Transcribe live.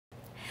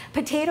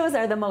Potatoes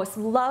are the most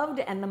loved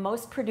and the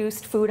most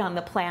produced food on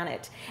the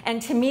planet.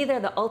 And to me, they're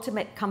the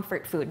ultimate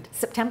comfort food.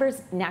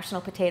 September's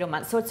National Potato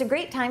Month, so it's a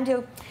great time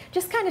to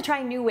just kind of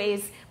try new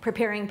ways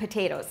preparing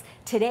potatoes.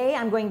 Today,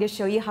 I'm going to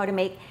show you how to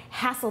make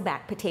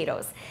Hasselback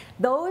potatoes.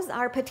 Those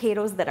are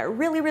potatoes that are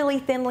really, really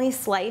thinly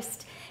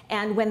sliced,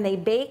 and when they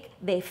bake,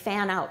 they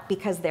fan out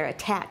because they're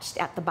attached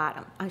at the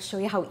bottom. I'll show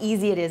you how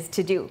easy it is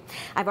to do.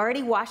 I've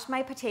already washed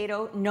my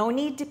potato, no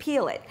need to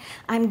peel it.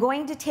 I'm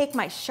going to take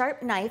my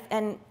sharp knife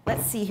and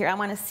let's see here, I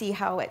want to see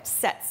how it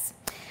sets.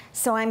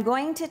 So I'm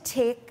going to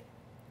take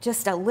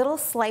just a little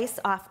slice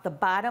off the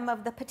bottom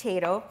of the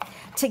potato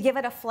to give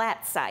it a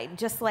flat side,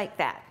 just like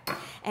that.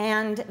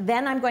 And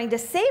then I'm going to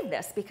save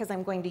this because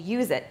I'm going to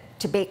use it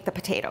to bake the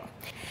potato.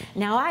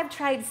 Now I've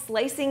tried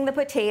slicing the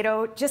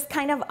potato, just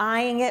kind of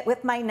eyeing it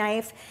with my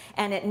knife,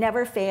 and it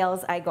never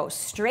fails. I go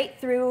straight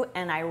through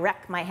and I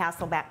wreck my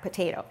Hasselback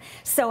potato.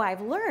 So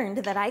I've learned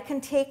that I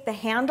can take the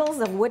handles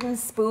of wooden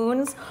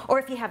spoons, or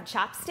if you have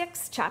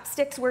chopsticks,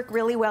 chopsticks work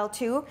really well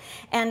too,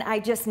 and I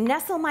just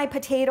nestle my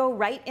potato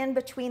right in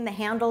between the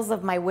handles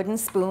of my wooden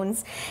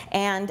spoons,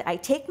 and I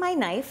take my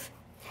knife,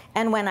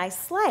 and when I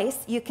slice,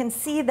 you can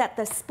see that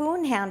the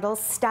spoon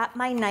handles stop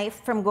my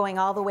knife from going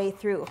all the way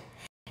through.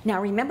 Now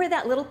remember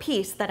that little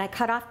piece that I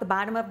cut off the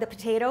bottom of the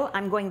potato?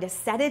 I'm going to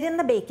set it in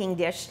the baking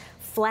dish,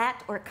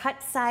 flat or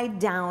cut side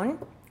down,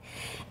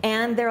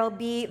 and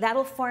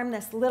that'll form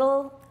this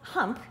little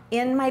hump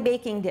in my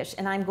baking dish,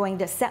 and I'm going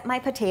to set my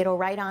potato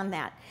right on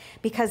that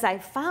because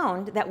I've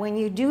found that when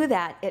you do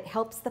that, it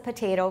helps the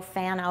potato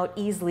fan out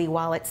easily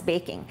while it's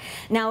baking.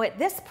 Now at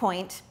this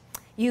point,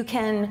 you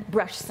can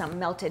brush some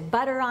melted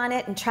butter on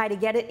it and try to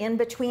get it in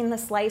between the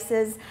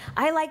slices.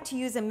 I like to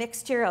use a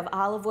mixture of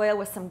olive oil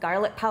with some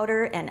garlic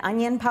powder and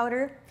onion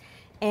powder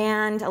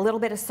and a little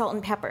bit of salt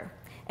and pepper.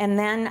 And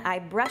then I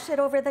brush it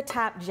over the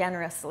top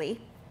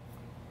generously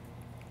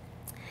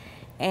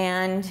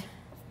and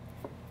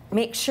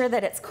make sure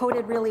that it's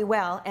coated really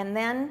well. And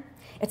then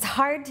it's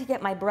hard to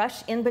get my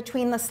brush in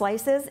between the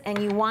slices,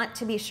 and you want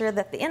to be sure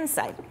that the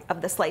inside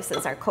of the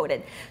slices are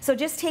coated. So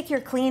just take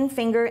your clean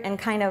finger and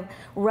kind of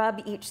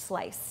rub each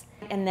slice.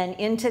 And then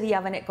into the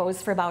oven it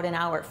goes for about an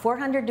hour,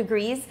 400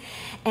 degrees.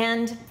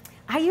 And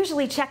I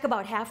usually check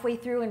about halfway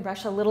through and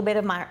brush a little bit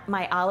of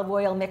my olive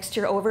oil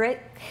mixture over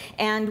it.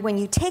 And when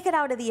you take it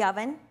out of the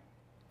oven,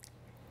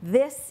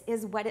 this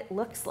is what it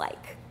looks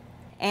like.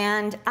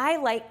 And I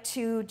like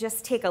to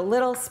just take a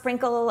little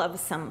sprinkle of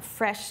some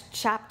fresh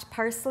chopped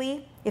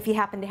parsley, if you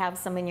happen to have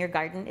some in your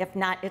garden. If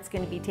not, it's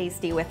going to be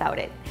tasty without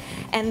it.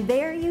 And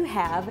there you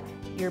have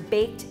your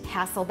baked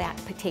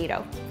Hasselback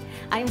potato.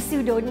 I'm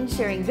Sue Doden,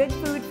 sharing good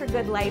food for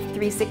good life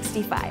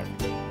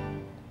 365.